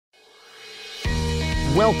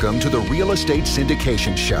Welcome to the Real Estate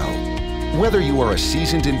Syndication Show. Whether you are a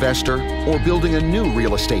seasoned investor or building a new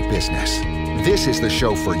real estate business, this is the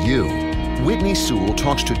show for you. Whitney Sewell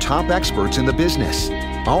talks to top experts in the business.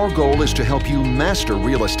 Our goal is to help you master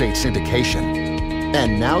real estate syndication.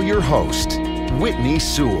 And now your host, Whitney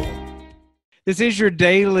Sewell. This is your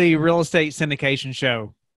daily real estate syndication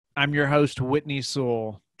show. I'm your host, Whitney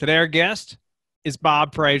Sewell. Today our guest is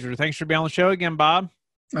Bob Fraser. Thanks for being on the show again, Bob.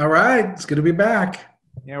 All right. It's good to be back.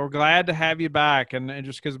 Yeah, we're glad to have you back. And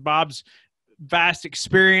just because Bob's vast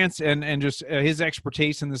experience and just his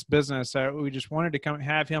expertise in this business, we just wanted to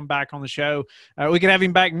have him back on the show. We could have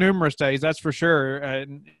him back numerous days, that's for sure.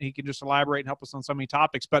 And he can just elaborate and help us on so many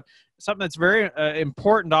topics. But something that's very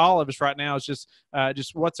important to all of us right now is just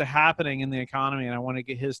what's happening in the economy. And I want to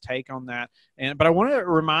get his take on that. But I want to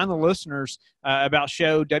remind the listeners about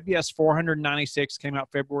show WS 496 came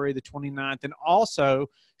out February the 29th, and also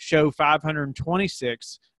show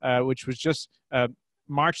 526, which was just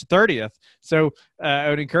March 30th. So I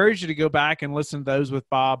would encourage you to go back and listen to those with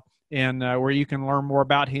Bob, and where you can learn more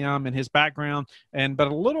about him and his background, but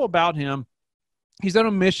a little about him. He's on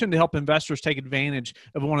a mission to help investors take advantage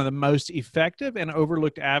of one of the most effective and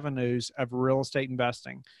overlooked avenues of real estate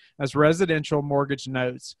investing, as residential mortgage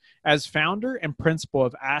notes. As founder and principal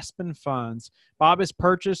of Aspen Funds, Bob has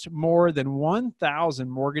purchased more than 1,000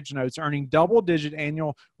 mortgage notes, earning double-digit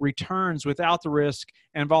annual returns without the risk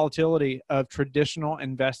and volatility of traditional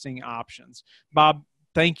investing options. Bob,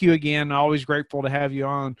 thank you again. Always grateful to have you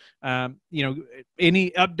on.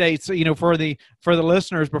 Any updates, for the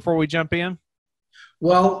listeners before we jump in?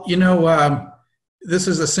 Well, this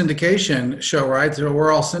is a syndication show, right? So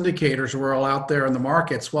we're all syndicators. We're all out there in the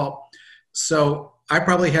markets. Well, so I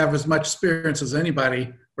probably have as much experience as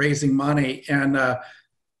anybody raising money. And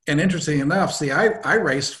interesting enough, I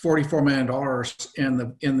raised $44 million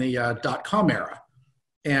in the .com era,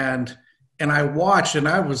 and I watched, and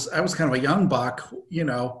I was kind of a young buck,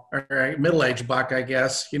 or a middle-aged buck, I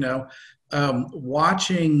guess,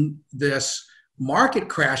 watching this market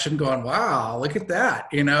crash and going, wow, look at that,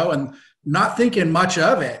 and not thinking much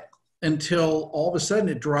of it until all of a sudden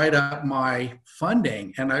it dried up my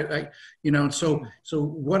funding. And so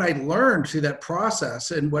what I learned through that process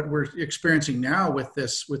and what we're experiencing now with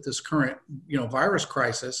this current, virus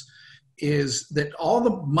crisis is that all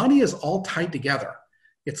the money is all tied together.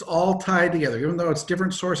 It's all tied together, even though it's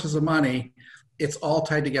different sources of money, it's all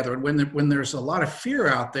tied together. And when there's a lot of fear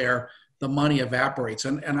out there, the money evaporates.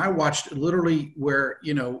 And I watched literally where,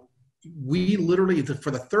 we literally,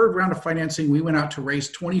 for the third round of financing, we went out to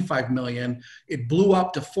raise 25 million. It blew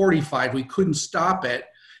up to 45. We couldn't stop it,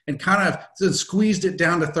 and kind of squeezed it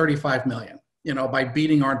down to 35 million, by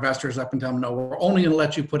beating our investors up and telling them, no, we're only going to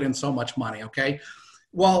let you put in so much money. Okay.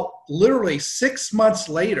 Well, literally 6 months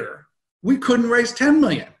later, we couldn't raise 10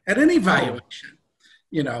 million at any valuation,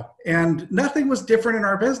 and nothing was different in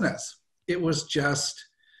our business. It was just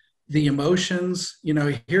the emotions.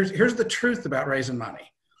 Here's the truth about raising money.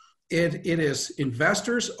 It is,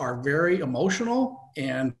 investors are very emotional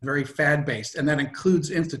and very fad-based, and that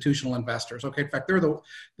includes institutional investors. Okay, in fact, they're the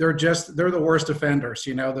worst offenders.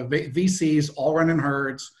 The VCs all run in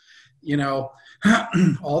herds.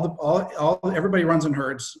 Everybody runs in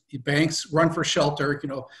herds. Banks run for shelter.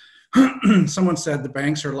 Someone said the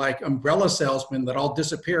banks are like umbrella salesmen that all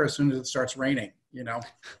disappear as soon as it starts raining.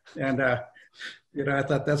 And I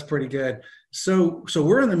thought that's pretty good. So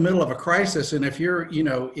we're in the middle of a crisis, and if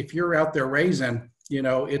you're out there raising,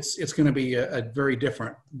 it's going to be a very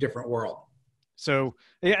different world. So,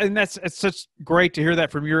 yeah, and it's such great to hear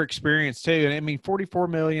that from your experience too. And I mean, 44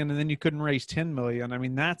 million, and then you couldn't raise 10 million. I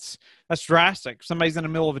mean, that's drastic. If somebody's in the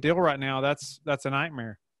middle of a deal right now, that's a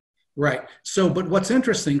nightmare. Right. So, but what's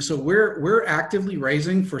interesting, so we're actively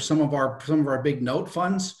raising for some of our big note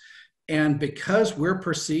funds. And because we're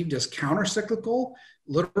perceived as countercyclical,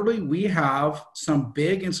 literally we have some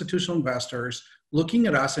big institutional investors looking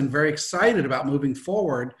at us and very excited about moving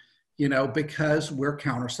forward, because we're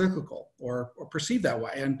countercyclical or perceived that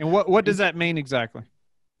way. And what does that mean exactly?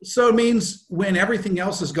 So it means when everything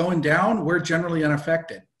else is going down, we're generally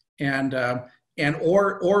unaffected, or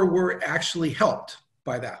we're actually helped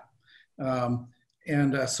by that.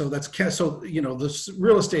 So this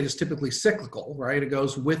real estate is typically cyclical, right? It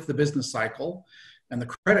goes with the business cycle and the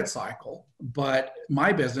credit cycle, but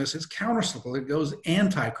my business is countercyclical. It goes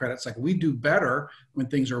anti-credit cycle. We do better when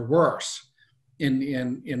things are worse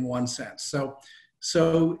in one sense. So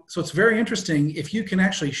it's very interesting if you can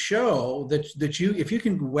actually show that if you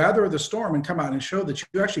can weather the storm and come out and show that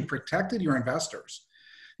you actually protected your investors,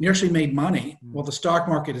 and you actually made money while the stock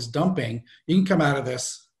market is dumping, you can come out of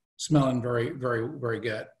this smelling very, very, very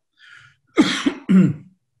good.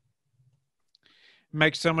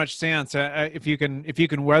 Makes so much sense. If you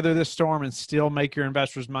can weather this storm and still make your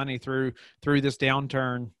investors money through this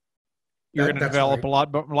downturn, you're going to develop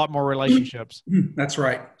right. a lot more relationships. That's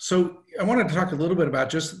right. So I wanted to talk a little bit about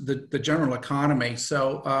just the general economy.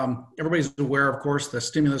 So everybody's aware, of course, the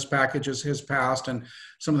stimulus packages has passed and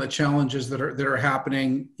some of the challenges that are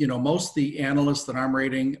happening. You know, most of the analysts that I'm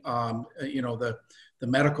reading, you know, the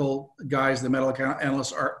medical guys, the medical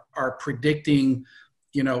analysts are predicting,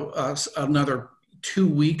 you know, another 2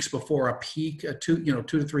 weeks before a peak, 2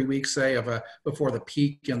 to 3 weeks, say, before the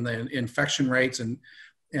peak in the infection rates and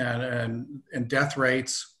death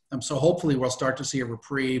rates. So hopefully we'll start to see a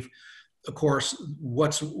reprieve. Of course,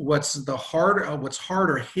 what's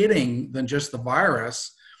harder hitting than just the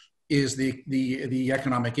virus is the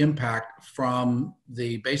economic impact from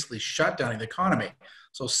the basically shutdown of the economy.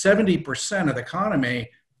 So 70% of the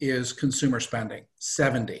economy is consumer spending,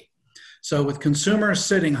 70. So with consumers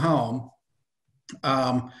sitting home,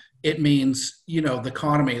 it means, you know, the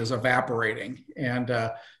economy is evaporating and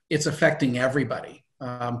it's affecting everybody.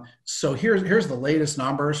 So here's the latest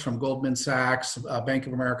numbers from Goldman Sachs, Bank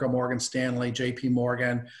of America, Morgan Stanley, JP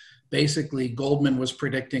Morgan. Basically, Goldman was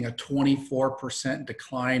predicting a 24%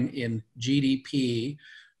 decline in GDP.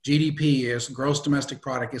 GDP is gross domestic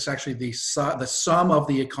product. It's actually the sum of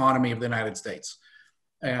the economy of the United States.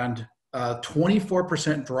 And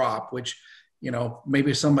 24% drop, which, you know,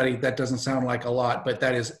 maybe somebody that doesn't sound like a lot, but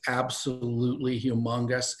that is absolutely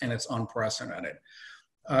humongous and it's unprecedented.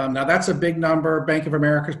 Now that's a big number. Bank of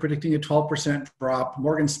America is predicting a 12% drop.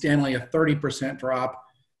 Morgan Stanley, a 30% drop.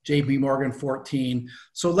 JP Morgan, 14.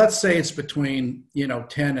 So let's say it's between, you know,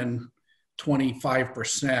 10 and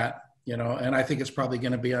 25%, you know, and I think it's probably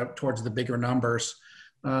going to be up towards the bigger numbers.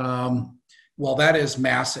 Well, that is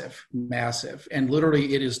massive. And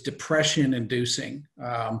literally it is depression inducing.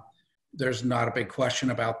 There's not a big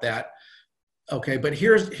question about that. Okay. But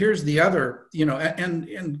here's the other, you know,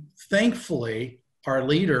 and thankfully, our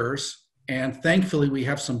leaders, and thankfully we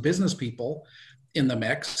have some business people in the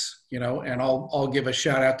mix, you know, and I'll give a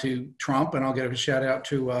shout out to Trump and I'll give a shout out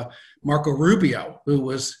to Marco Rubio, who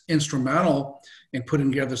was instrumental in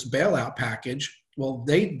putting together this bailout package. Well,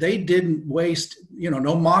 they didn't waste, you know,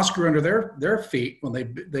 no moss grew under their feet when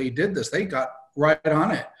they did this. They got right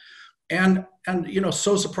on it. And you know,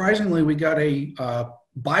 so surprisingly, we got a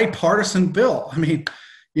bipartisan bill. I mean,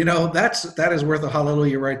 you know, that is worth a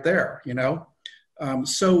hallelujah right there, you know.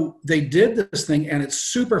 So they did this thing and it's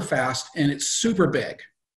super fast and it's super big.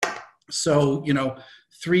 So, you know,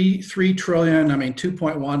 3 trillion, I mean,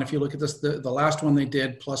 2.1, if you look at this, the last one they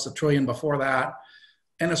did plus $1 trillion before that.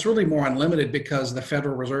 And it's really more unlimited because the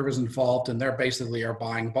Federal Reserve is involved and they're basically are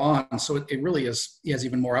buying bonds. So it really is, he has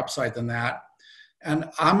even more upside than that.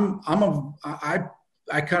 And I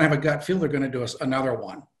kind of have a gut feel they're going to do another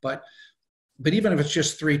one, but even if it's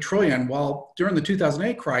just 3 trillion, well, during the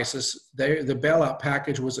 2008 crisis, the bailout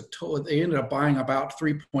package was they ended up buying about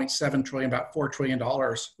 3.7 trillion, about $4 trillion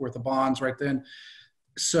worth of bonds right then.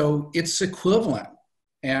 So it's equivalent.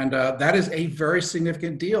 And that is a very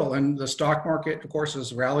significant deal. And the stock market, of course,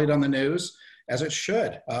 has rallied on the news, as it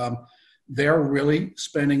should. They're really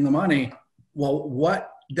spending the money. Well,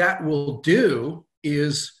 what that will do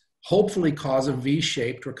is hopefully cause a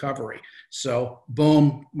V-shaped recovery. So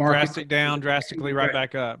boom, market drastically right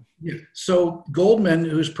back up. Yeah. So Goldman,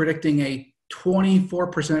 who's predicting a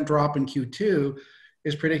 24% drop in Q2,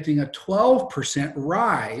 is predicting a 12%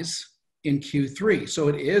 rise in Q3. So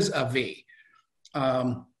it is a V.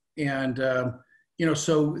 You know,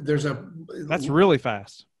 so that's really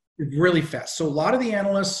fast. Really fast. So a lot of the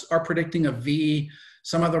analysts are predicting a V.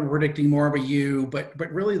 Some of them are predicting more of a U, but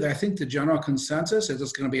really I think the general consensus is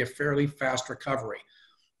it's going to be a fairly fast recovery.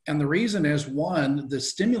 And the reason is, one, the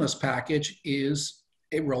stimulus package is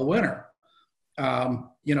a real winner.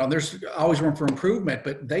 You know, there's always room for improvement,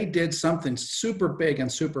 but they did something super big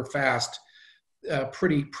and super fast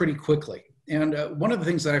pretty quickly. And one of the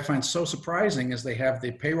things that I find so surprising is they have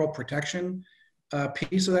the payroll protection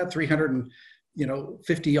piece of that,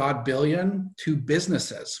 350 odd billion to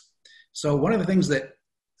businesses. So one of the things that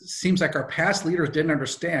seems like our past leaders didn't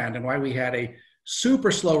understand and why we had a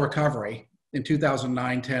super slow recovery in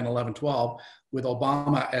 2009, 10, 11, 12 with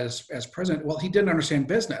Obama as president, well, he didn't understand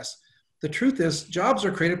business. The truth is jobs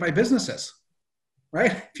are created by businesses,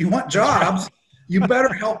 right? If you want jobs, you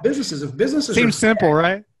better help businesses. If businesses seems simple,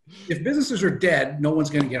 right? If businesses are dead, no one's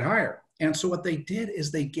going to get hired. And so what they did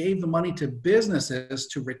is they gave the money to businesses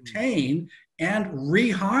to retain and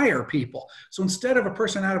rehire people. So instead of a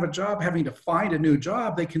person out of a job having to find a new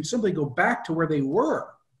job, they can simply go back to where they were.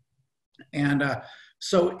 And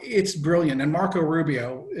So it's brilliant. And Marco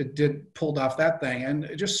Rubio pulled off that thing, and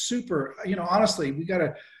just super, honestly, we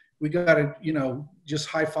gotta, just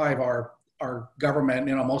high five our government.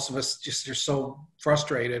 Most of us just are so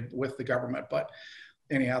frustrated with the government, but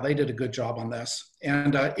anyhow, they did a good job on this,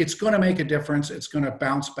 and it's going to make a difference. It's going to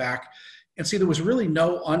bounce back. And see, there was really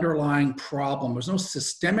no underlying problem. There was no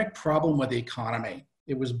systemic problem with the economy.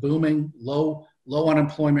 It was booming, low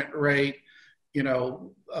unemployment rate,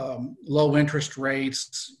 low interest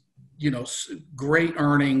rates, great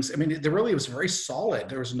earnings. I mean, it really was very solid.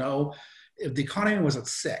 The economy wasn't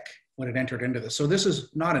sick when it entered into this. So this is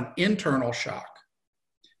not an internal shock.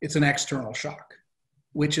 It's an external shock,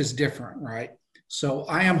 which is different, right? So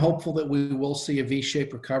I am hopeful that we will see a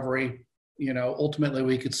V-shaped recovery. Ultimately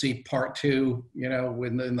we could see part two,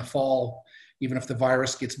 in the fall, even if the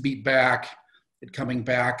virus gets beat back, it coming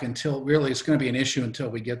back, until really it's going to be an issue until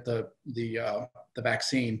we get the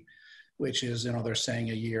vaccine, which is, they're saying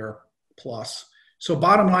a year plus. So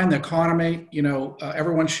bottom line, the economy,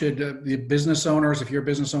 everyone should, the business owners, if you're a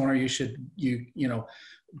business owner, you should,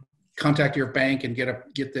 contact your bank and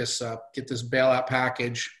get this bailout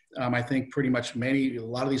package. I think pretty much a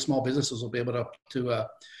lot of these small businesses will be able to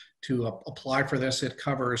apply for this. It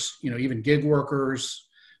covers, even gig workers,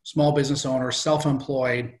 small business owners,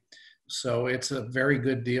 self-employed. So it's a very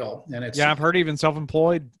good deal. And I've heard even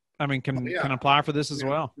self-employed, can apply for this as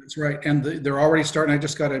well. That's right. And they're already starting. I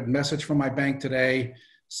just got a message from my bank today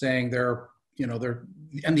saying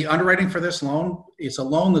and the underwriting for this loan, it's a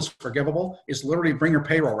loan that's forgivable. It's literally bring your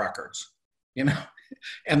payroll records, and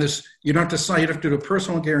you don't have to sign, you don't have to do a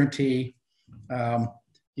personal guarantee,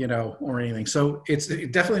 or anything. So it's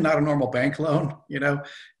definitely not a normal bank loan,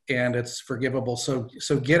 and it's forgivable. So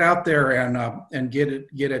get out there and get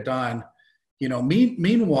it done.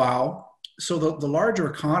 Meanwhile, so the larger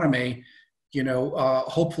economy,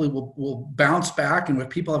 hopefully will bounce back, and if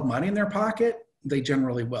people have money in their pocket, they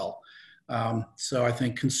generally will. So I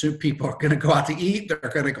think people are going to go out to eat. They're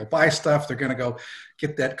going to go buy stuff. They're going to go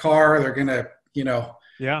get that car. They're going to,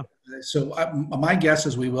 Yeah. So my guess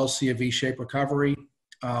is we will see a V-shaped recovery.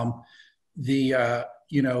 How does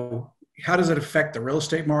it affect the real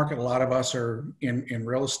estate market? A lot of us are in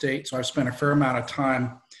real estate. So I've spent a fair amount of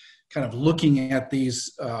time kind of looking at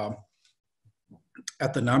these,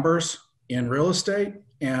 at the numbers in real estate.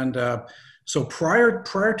 And so prior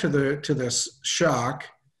to this shock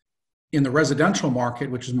in the residential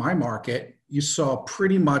market, which is my market, you saw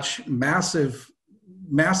pretty much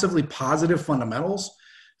massively positive fundamentals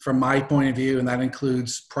from my point of view. And that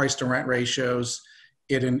includes price to rent ratios.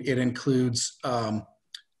 It includes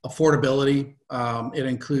affordability. It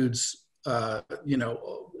includes,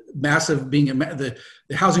 massive the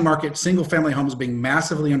housing market, single family homes being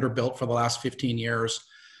massively underbuilt for the last 15 years.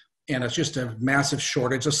 And it's just a massive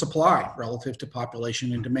shortage of supply relative to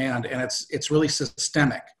population and demand. And it's really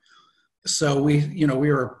systemic. So we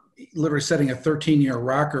were literally setting a 13-year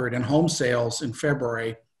record in home sales in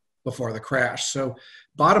February before the crash. So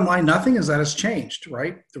bottom line, nothing is that has changed,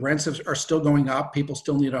 right? The rents are still going up. People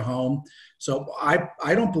still need a home. So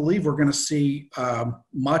I don't believe we're going to see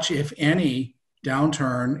much, if any,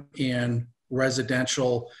 downturn in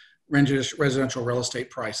residential real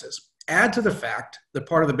estate prices. Add to the fact that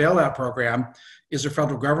part of the bailout program is the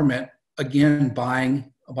federal government, again,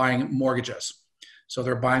 buying mortgages. So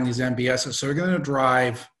they're buying these MBSs. So they're going to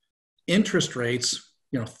drive interest rates,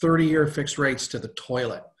 30-year fixed rates to the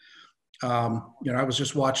toilet. I was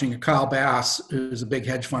just watching Kyle Bass, who's a big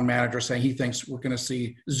hedge fund manager, saying he thinks we're going to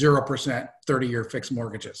see 0% 30-year fixed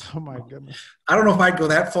mortgages. Oh my goodness. I don't know if I'd go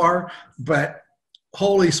that far, but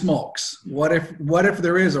holy smokes. What if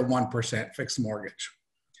there is a 1% fixed mortgage?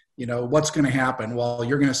 What's going to happen? Well,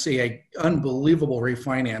 you're going to see an unbelievable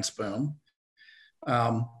refinance boom,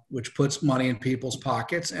 which puts money in people's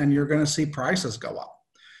pockets, and you're going to see prices go up.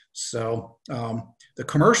 So the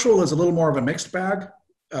commercial is a little more of a mixed bag.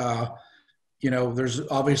 There's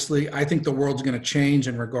obviously, I think the world's going to change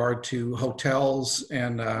in regard to hotels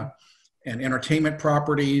and entertainment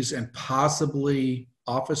properties and possibly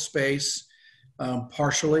office space,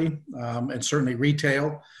 partially, and certainly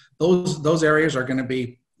retail. Those areas are going to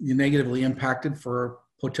be negatively impacted for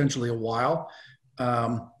potentially a while.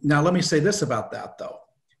 Now, let me say this about that, though.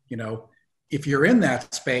 If you're in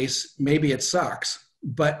that space, maybe it sucks.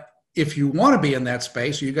 But if you want to be in that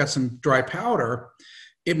space, you got some dry powder,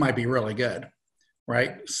 it might be really good,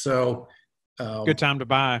 right? So, good time to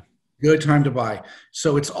buy. Good time to buy.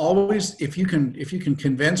 So it's always, if you can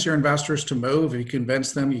convince your investors to move, if you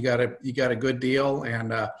convince them you got a good deal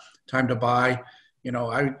and time to buy.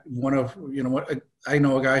 I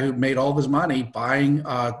know a guy who made all of his money buying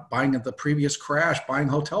at the previous crash, buying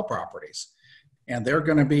hotel properties, and they're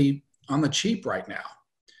going to be on the cheap right now.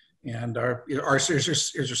 And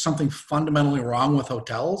is there something fundamentally wrong with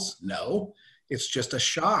hotels? No, it's just a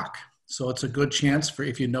shock. So it's a good chance for,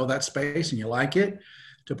 if you know that space and you like it,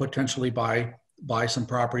 to potentially buy some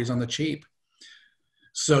properties on the cheap.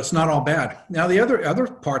 So it's not all bad. Now the other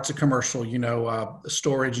parts of commercial,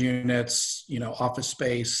 storage units, office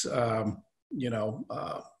space, residential,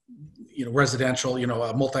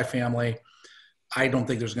 multifamily. I don't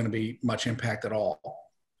think there's going to be much impact at all.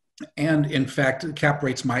 And in fact, cap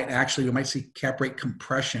rates we might see cap rate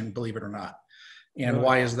compression, believe it or not. And Really?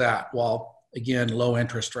 why is that? Well, again, low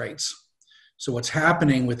interest rates. So what's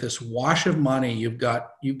happening with this wash of money, you've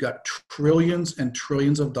got trillions and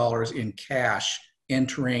trillions of dollars in cash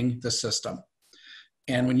entering the system.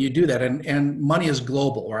 And when you do that, and money is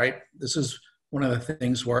global, right? This is one of the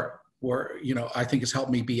things where I think has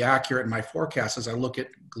helped me be accurate in my forecast as I look at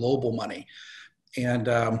global money. And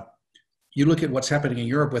you look at what's happening in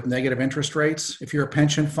Europe with negative interest rates. If you're a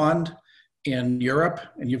pension fund in Europe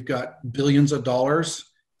and you've got billions of dollars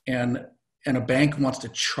and a bank wants to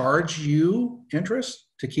charge you interest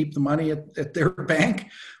to keep the money at their bank,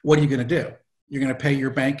 what are you going to do? You're going to pay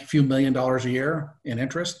your bank a few $1 million a year in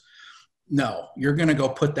interest? No, you're going to go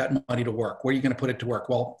put that money to work. Where are you going to put it to work?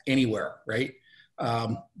 Well, anywhere, right?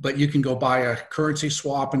 But you can go buy a currency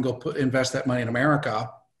swap and go invest that money in America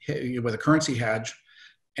with a currency hedge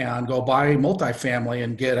and go buy multifamily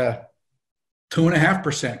and get a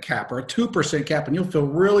 2.5% cap or a 2% cap, and you'll feel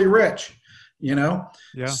really rich, Yeah.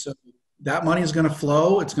 So that money is going to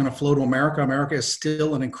flow. It's going to flow to America. America is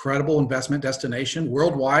still an incredible investment destination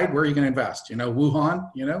worldwide. Where are you going to invest? Wuhan,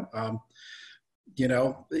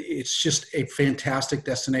 it's just a fantastic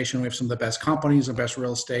destination. We have some of the best companies, the best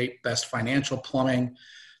real estate, best financial plumbing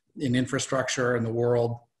and infrastructure in the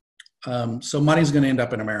world. So money's going to end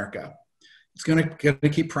up in America. It's going to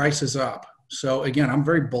keep prices up. So again, I'm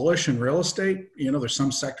very bullish in real estate. There's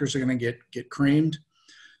some sectors that are going to get creamed,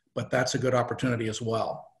 but that's a good opportunity as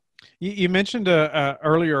well. You mentioned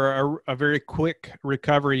earlier a very quick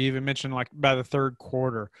recovery. You even mentioned like by the third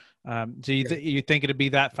quarter. Do you think it'd be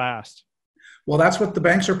that fast? Well, that's what the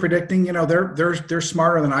banks are predicting. They're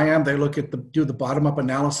smarter than I am. They do the bottom up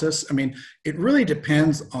analysis. I mean, it really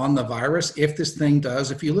depends on the virus. If this thing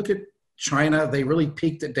does, if you look at China, they really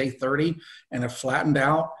peaked at day 30 and have flattened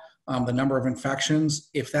out the number of infections.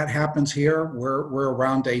 If that happens here, we're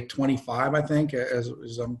around day 25, I think, as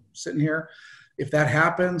I'm sitting here. If that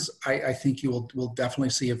happens, I think we'll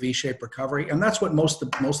definitely see a V-shaped recovery, and that's what most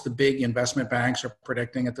of the big investment banks are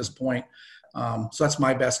predicting at this point. So that's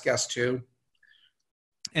my best guess too.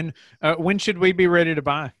 And when should we be ready to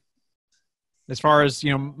buy? As far as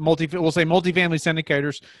we'll say multifamily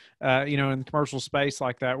syndicators, in the commercial space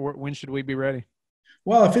like that. When should we be ready?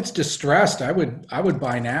 Well, if it's distressed, I would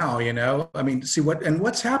buy now. I mean, see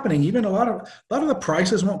what's happening. Even a lot of the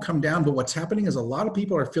prices won't come down, but what's happening is a lot of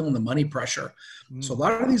people are feeling the money pressure. So a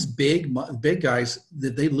lot of these big guys,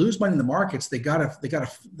 they lose money in the markets. They gotta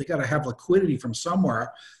have liquidity from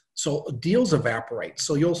somewhere. So deals evaporate.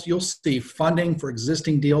 So you'll see funding for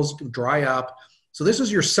existing deals dry up. So this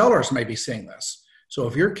is your sellers may be seeing this. So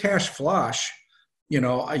if you're cash flush, you're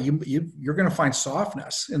going to find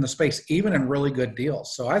softness in the space, even in really good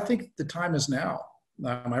deals. So I think the time is now.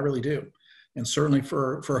 I really do. And certainly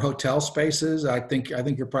for hotel spaces, I think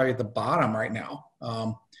you're probably at the bottom right now,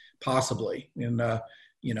 possibly in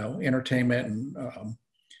entertainment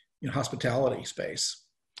and hospitality space.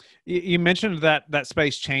 You mentioned that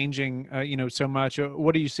space changing, so much.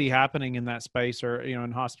 What do you see happening in that space, or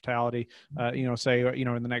in hospitality,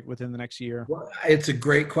 within the next year? Well, it's a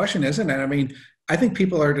great question, isn't it? I mean, I think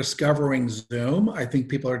people are discovering Zoom. I think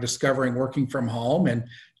people are discovering working from home, and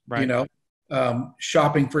right.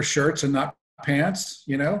 Shopping for shirts and not pants.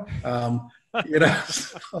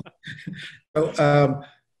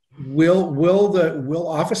 Will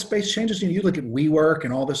office space changes? You look at WeWork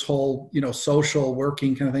and all this whole social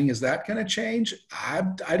working kind of thing. Is that going to change? I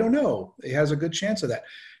don't know. It has a good chance of that.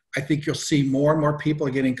 I think you'll see more and more people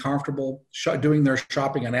are getting comfortable doing their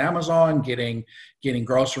shopping on Amazon, getting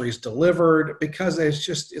groceries delivered, because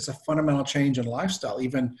it's a fundamental change in lifestyle.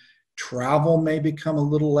 Even travel may become a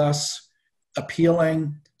little less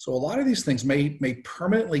appealing. So a lot of these things may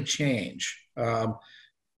permanently change.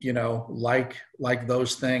 Like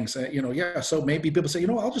those things, So maybe people say,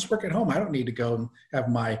 I'll just work at home. I don't need to go and have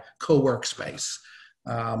my co-work space.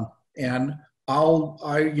 And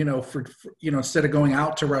instead of going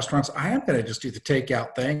out to restaurants, I am going to just do the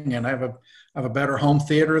takeout thing. And I have a better home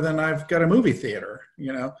theater than I've got a movie theater,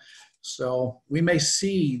 So we may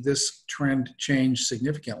see this trend change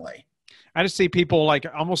significantly. I just see people like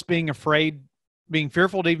almost being afraid being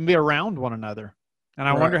fearful to even be around one another. And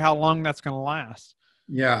I wonder how long that's going to last.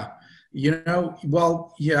 Yeah.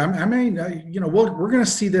 Well, yeah, I mean, we're going to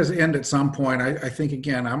see this end at some point. I think,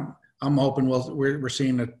 again, I'm hoping we're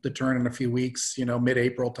seeing the turn in a few weeks,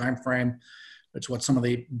 mid-April timeframe. It's what some of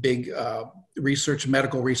the big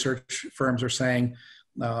medical research firms are saying.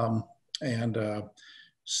 So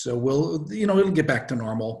it'll get back to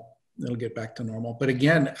normal. It'll get back to normal. But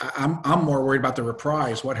again, I'm more worried about the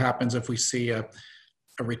reprise. What happens if we see a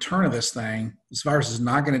return of this thing? This virus is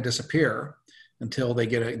not going to disappear until they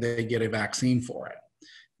get a vaccine for it.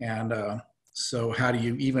 And so how do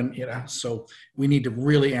you even, so we need to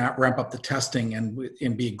really ramp up the testing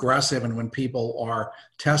and be aggressive. And when people are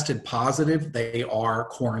tested positive, they are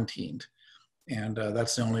quarantined. And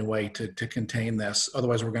that's the only way to contain this.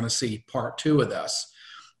 Otherwise, we're going to see part 2 of this,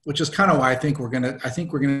 which is kind of why I think we're going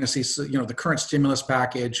to see, the current stimulus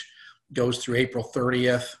package goes through April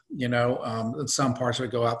 30th, some parts of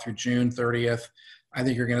it go out through June 30th. I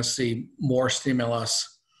think you're going to see more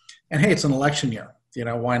stimulus. And hey, it's an election year.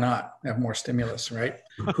 Why not have more stimulus, right?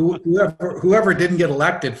 Whoever didn't get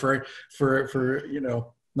elected for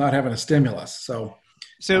not having a stimulus. So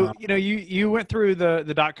you went through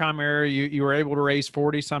the .com era. You were able to raise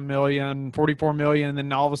 44 million, and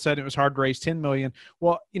then all of a sudden it was hard to raise 10 million.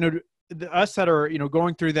 Well, us that are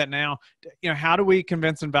going through that now, how do we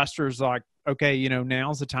convince investors like, okay,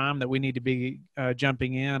 now's the time that we need to be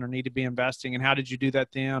jumping in or need to be investing? And how did you do that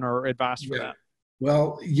then, or advice for that?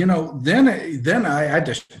 Well, then I had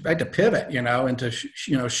to pivot, into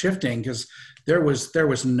shifting, because there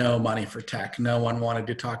was no money for tech. No one wanted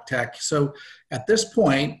to talk tech. So at this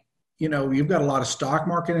point, you've got a lot of stock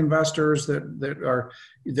market investors that are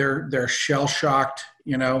they're shell shocked.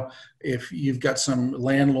 If you've got some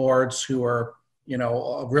landlords who are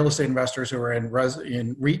real estate investors who are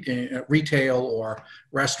in retail or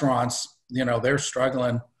restaurants, they're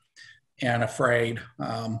struggling and afraid.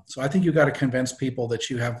 So I think you've got to convince people that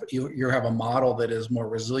you have a model that is more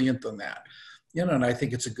resilient than that. And I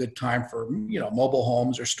think it's a good time for mobile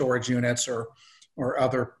homes or storage units or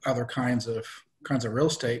other kinds of real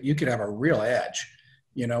estate. You could have a real edge,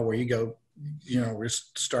 where you go, we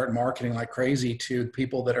start marketing like crazy to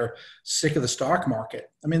people that are sick of the stock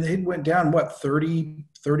market. I mean, they went down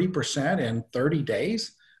 30% in 30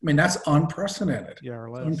 days. I mean, that's unprecedented. Yeah, or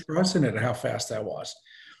less. Unprecedented how fast that was.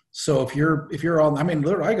 So if you're on, I mean,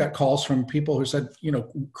 literally, I got calls from people who said,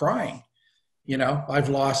 crying, I've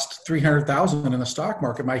lost 300,000 in the stock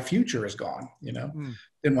market. My future is gone.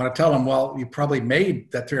 Didn't want to tell them, well, you probably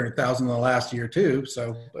made that 300,000 in the last year too.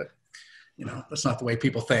 So, but that's not the way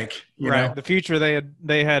people think. Right. The future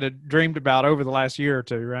they had dreamed about over the last year or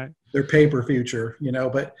two, right? Their paper future,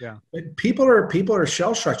 but people are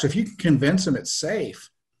shell shocked. So if you can convince them it's safe,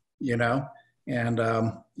 and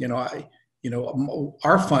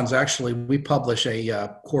our funds, actually, we publish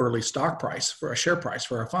a quarterly stock price for a share price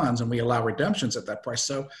for our funds, and we allow redemptions at that price.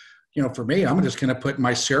 So, for me, I'm just going to put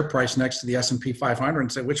my share price next to the S&P 500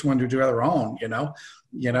 and say, which one would you rather own?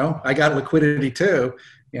 I got liquidity too.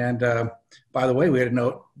 And by the way, we had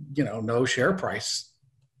no share price,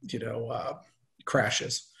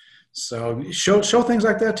 crashes. So show things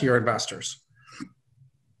like that to your investors.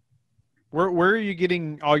 Where are you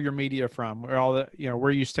getting all your media from? Where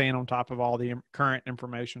are you staying on top of all the current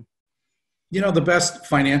information? The best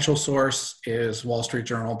financial source is Wall Street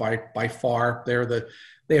Journal by far.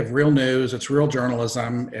 They have real news. It's real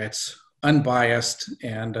journalism. It's unbiased,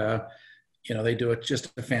 and they do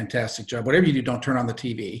just a fantastic job. Whatever you do, don't turn on the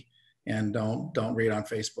TV and don't read on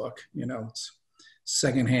Facebook. It's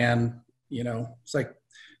secondhand. It's like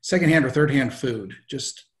secondhand or thirdhand food.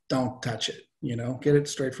 Just don't touch it. Get it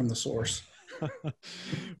straight from the source.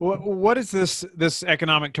 What is this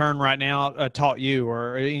economic turn right now taught you,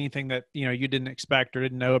 or anything that you didn't expect or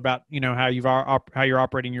didn't know about how you're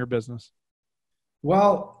operating your business?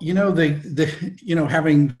 Well, me and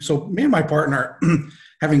my partner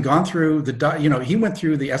having gone through he went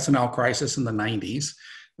through the S&L crisis in the 90s.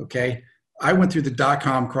 Okay, I went through the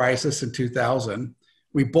 .com crisis in 2000.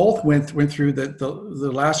 We both went through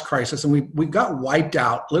the last crisis, and we got wiped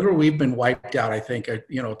out. Literally, we've been wiped out, I think, a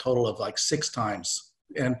total of like 6 times.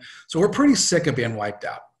 And so we're pretty sick of being wiped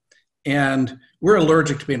out, and we're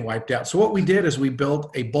allergic to being wiped out. So what we did is we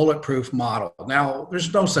built a bulletproof model. Now,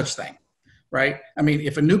 there's no such thing, right? I mean,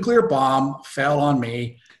 if a nuclear bomb fell on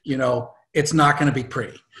me, it's not going to be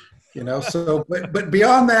pretty, So, but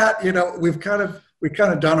beyond that, we've kind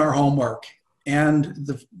of done our homework. And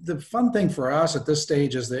the fun thing for us at this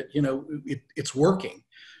stage is that, it's working,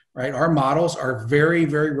 right? Our models are very,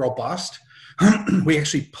 very robust. We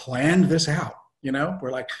actually planned this out,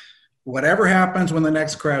 we're whatever happens when the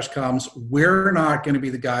next crash comes, we're not going to be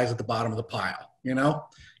the guys at the bottom of the pile, you know?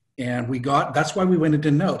 And that's why we went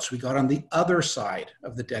into notes. We got on the other side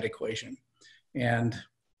of the debt equation. And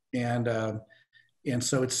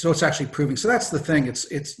so it's actually proving. So that's the thing.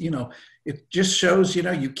 It's, you know, it just shows, you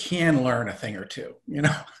know, you can learn a thing or two, you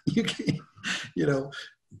know, you can, you know,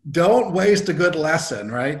 don't waste a good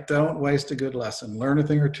lesson, right? Don't waste a good lesson. Learn a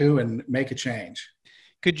thing or two and make a change.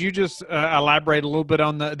 Could you just elaborate a little bit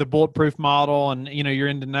on the bulletproof model and, you know, you're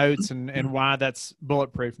into notes and why that's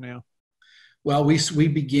bulletproof now? Well, we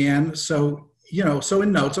began, so, you know, so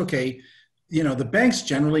in notes, okay, you know, the banks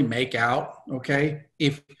generally make out, okay,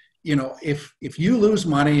 if you lose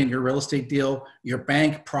money in your real estate deal, your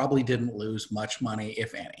bank probably didn't lose much money,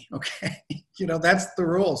 if any, okay? You know, that's the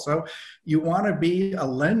rule. So you want to be a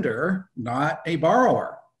lender, not a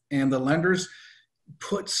borrower. And the lenders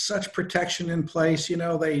put such protection in place, you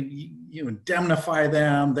know, you indemnify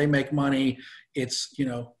them, they make money. It's, you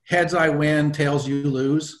know, heads I win, tails you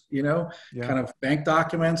lose, you know, kind of bank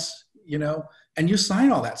documents, you know, and you sign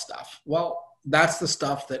all that stuff. Well, that's the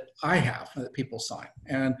stuff that I have that people sign.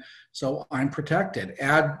 And so I'm protected.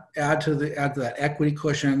 Add to that equity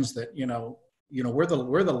cushions that, you know, we're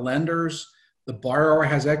the lenders, the borrower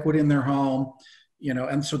has equity in their home, you know,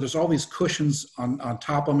 and so there's all these cushions on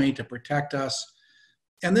top of me to protect us.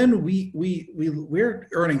 And then we're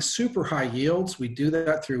earning super high yields. We do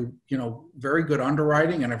that through, you know, very good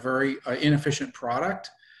underwriting and a very inefficient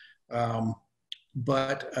product.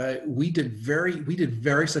 But we did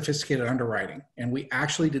very sophisticated underwriting, and we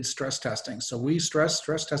actually did stress testing. So we stress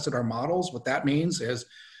tested our models. What that means is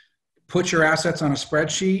put your assets on a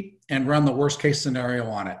spreadsheet and run the worst case scenario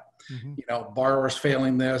on it. Mm-hmm. You know, borrowers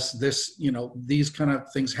failing this, you know, these kind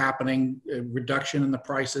of things happening, reduction in the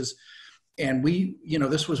prices. And we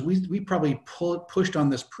probably pushed on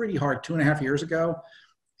this pretty hard 2.5 years ago,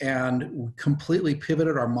 and completely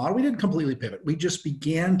pivoted our model. We didn't completely pivot. We just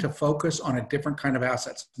began to focus on a different kind of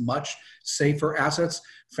assets, much safer assets,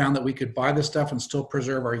 found that we could buy this stuff and still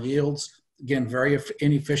preserve our yields. Again, very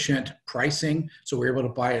inefficient pricing. So we were able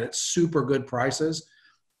to buy it at super good prices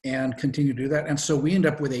and continue to do that. And so we end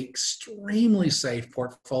up with an extremely safe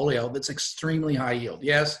portfolio that's extremely high yield.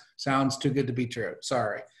 Yes, sounds too good to be true.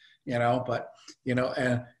 Sorry. You know, but, you know,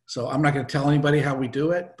 and so I'm not going to tell anybody how we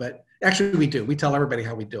do it, but actually we do. We tell everybody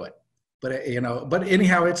how we do it, but, you know, but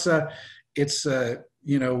anyhow, you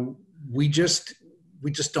know, we just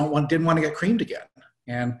didn't want to get creamed again.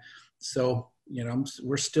 And so, you know,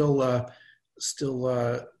 we're still,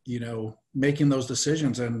 you know, making those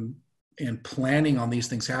decisions and planning on these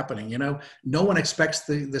things happening. You know, no one expects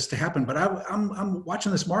this to happen, but I'm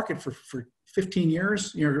watching this market for 15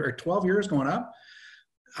 years, you know, or 12 years going up.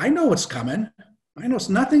 I know what's coming. I know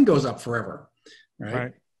nothing goes up forever,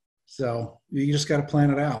 right? So you just got to plan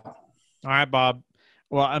it out. All right, Bob.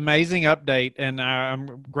 Well, amazing update, and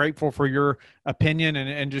I'm grateful for your opinion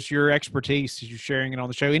and just your expertise as you're sharing it on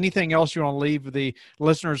the show. Anything else you want to leave the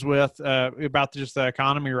listeners with about just the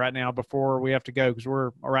economy right now before we have to go, because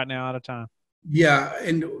we're right now out of time? Yeah,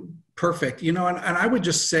 and perfect. You know, and I would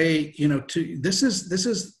just say, you know, this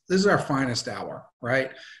is our finest hour,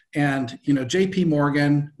 right? And, you know, JP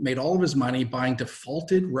Morgan made all of his money buying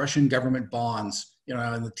defaulted Russian government bonds, you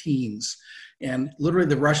know, in the teens. And literally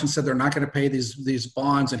the Russians said they're not going to pay these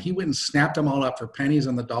bonds. And he went and snapped them all up for pennies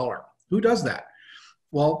on the dollar. Who does that?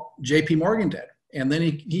 Well, JP Morgan did. And then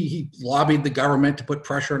he lobbied the government to put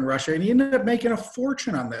pressure on Russia, and he ended up making a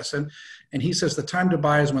fortune on this. And he says the time to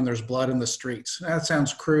buy is when there's blood in the streets. That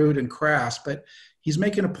sounds crude and crass, but he's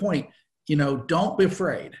making a point. You know, don't be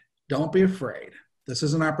afraid. Don't be afraid. This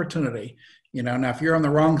is an opportunity. You know, now if you're on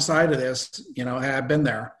the wrong side of this, you know, hey, I've been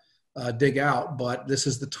there, dig out, but this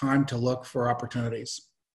is the time to look for opportunities.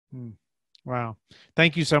 Wow.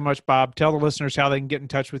 Thank you so much, Bob. Tell the listeners how they can get in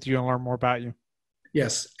touch with you and learn more about you.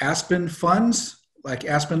 Yes. Aspen Funds, like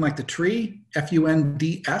Aspen, like the tree,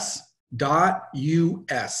 FUNDS.US.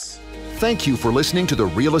 Thank you for listening to the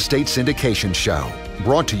Real Estate Syndication Show,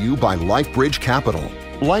 brought to you by LifeBridge Capital.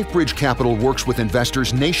 LifeBridge Capital works with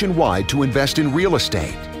investors nationwide to invest in real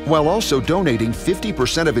estate, while also donating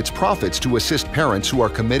 50% of its profits to assist parents who are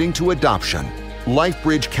committing to adoption.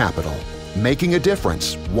 LifeBridge Capital, making a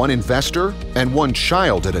difference, one investor and one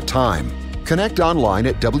child at a time. Connect online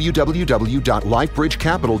at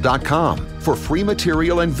www.lifebridgecapital.com for free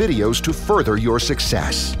material and videos to further your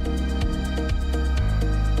success.